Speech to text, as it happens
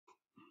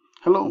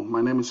Hello, my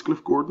name is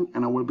Cliff Gordon,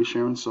 and I will be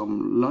sharing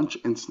some lunch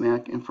and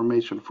snack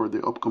information for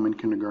the upcoming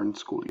kindergarten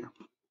school year.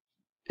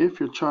 If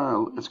your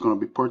child is going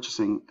to be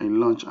purchasing a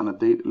lunch on a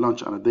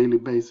daily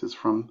basis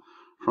from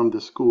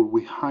the school,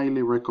 we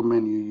highly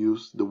recommend you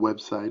use the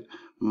website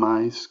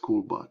My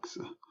School Bucks.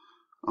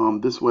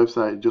 This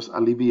website just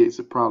alleviates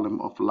the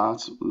problem of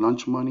lost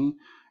lunch money,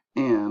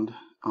 and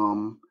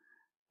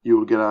you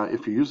will get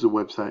if you use the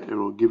website, it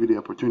will give you the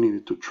opportunity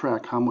to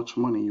track how much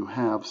money you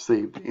have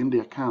saved in the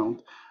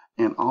account,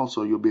 and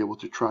also you'll be able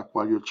to track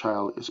what your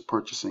child is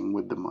purchasing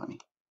with the money.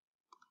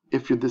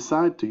 If you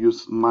decide to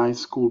use My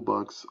School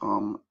Bucks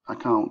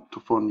account to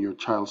fund your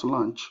child's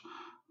lunch,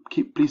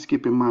 please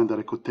keep in mind that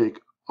it could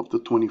take up to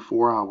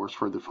 24 hours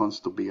for the funds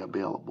to be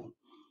available.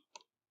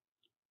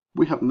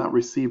 We have not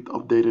received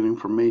updated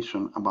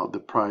information about the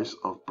price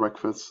of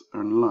breakfast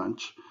and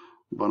lunch,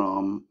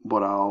 but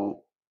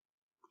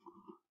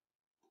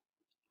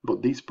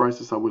these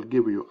prices I will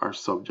give you are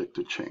subject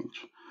to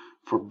change.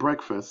 For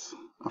breakfast,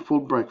 a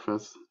full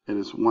breakfast, it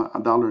is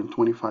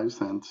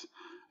 $1.25.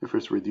 If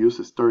it's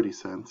reduced, it's 30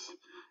 cents.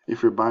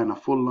 If you're buying a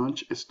full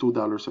lunch, it's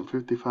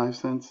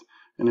 $2.55.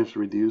 And if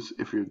you're doing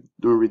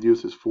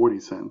reduced, it's 40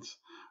 cents.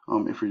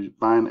 If you're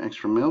buying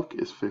extra milk,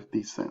 it's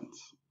 50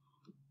 cents.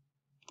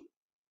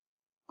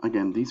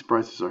 Again, these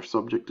prices are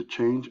subject to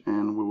change,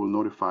 and we will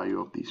notify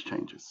you of these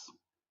changes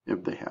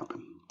if they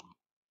happen.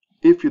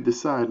 If you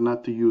decide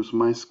not to use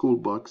My School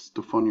Bucks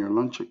to fund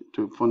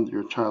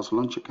your child's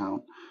lunch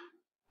account,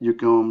 you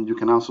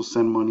can also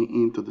send money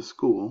into the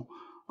school.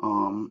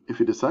 If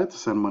you decide to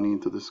send money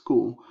into the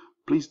school,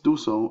 please do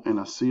so in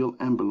a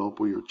sealed envelope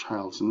with your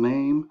child's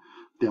name,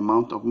 the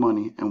amount of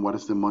money, and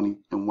what the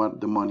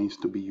money is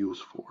to be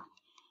used for.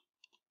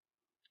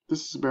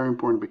 This is very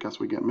important because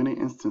we get many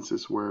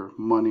instances where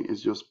money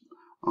is just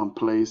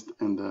placed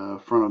in the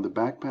front of the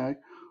backpack,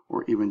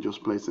 or even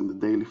just placed in the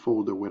daily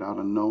folder without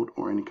a note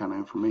or any kind of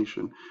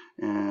information,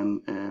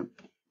 and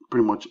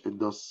pretty much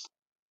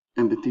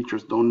the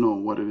teachers don't know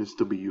what it is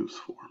to be used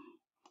for.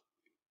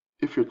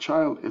 If your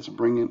child is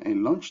bringing a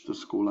lunch to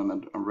school on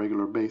a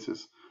regular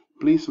basis,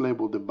 please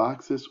label the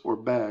boxes or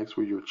bags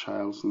with your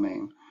child's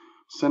name.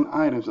 Send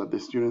items that the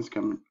students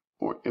can,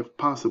 or if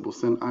possible,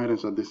 send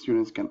items that the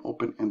students can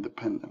open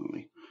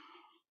independently.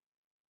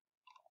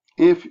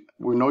 If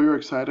we know you're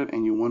excited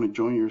and you want to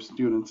join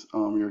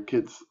your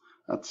kids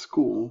at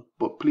school,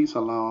 but please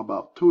allow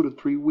about 2 to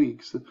 3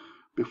 weeks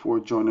before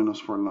joining us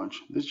for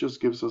lunch. This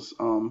just gives us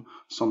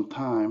some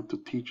time to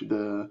teach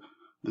the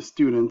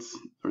students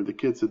or the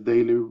kids the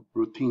daily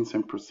routines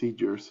and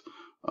procedures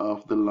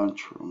of the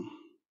lunchroom.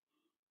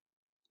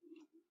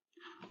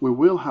 We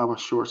will have a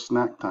short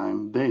snack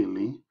time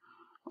daily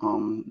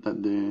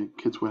that the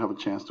kids will have a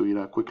chance to eat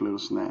a quick little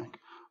snack.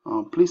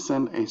 Please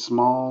send a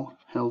small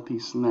healthy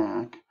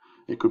snack.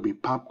 It could be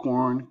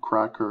popcorn,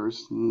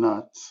 crackers,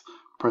 nuts,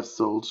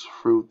 pretzels,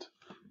 fruit,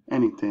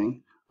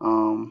 anything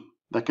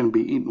that can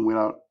be eaten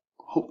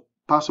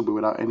possibly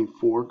without any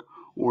fork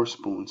or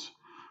spoons.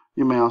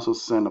 You may also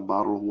send a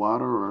bottle of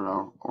water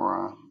or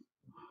a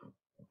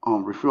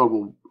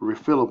refillable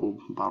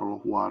bottle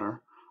of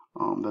water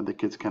that the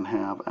kids can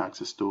have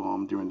access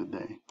to during the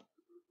day.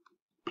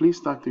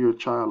 Please talk to your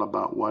child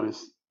about what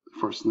is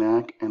for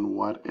snack and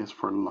what is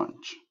for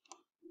lunch.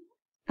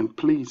 And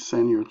please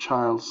send your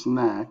child's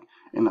snack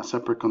in a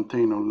separate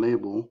container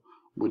label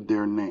with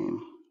their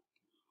name.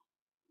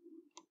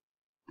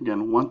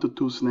 Again, 1 to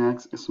 2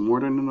 snacks is more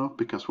than enough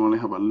because we only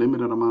have a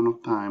limited amount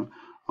of time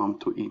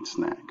to eat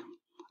snack.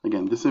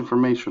 Again, this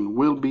information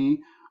will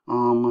be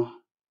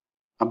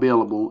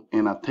available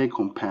in a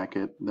take-home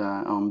packet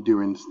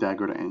during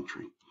staggered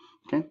entry.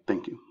 Okay,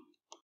 thank you.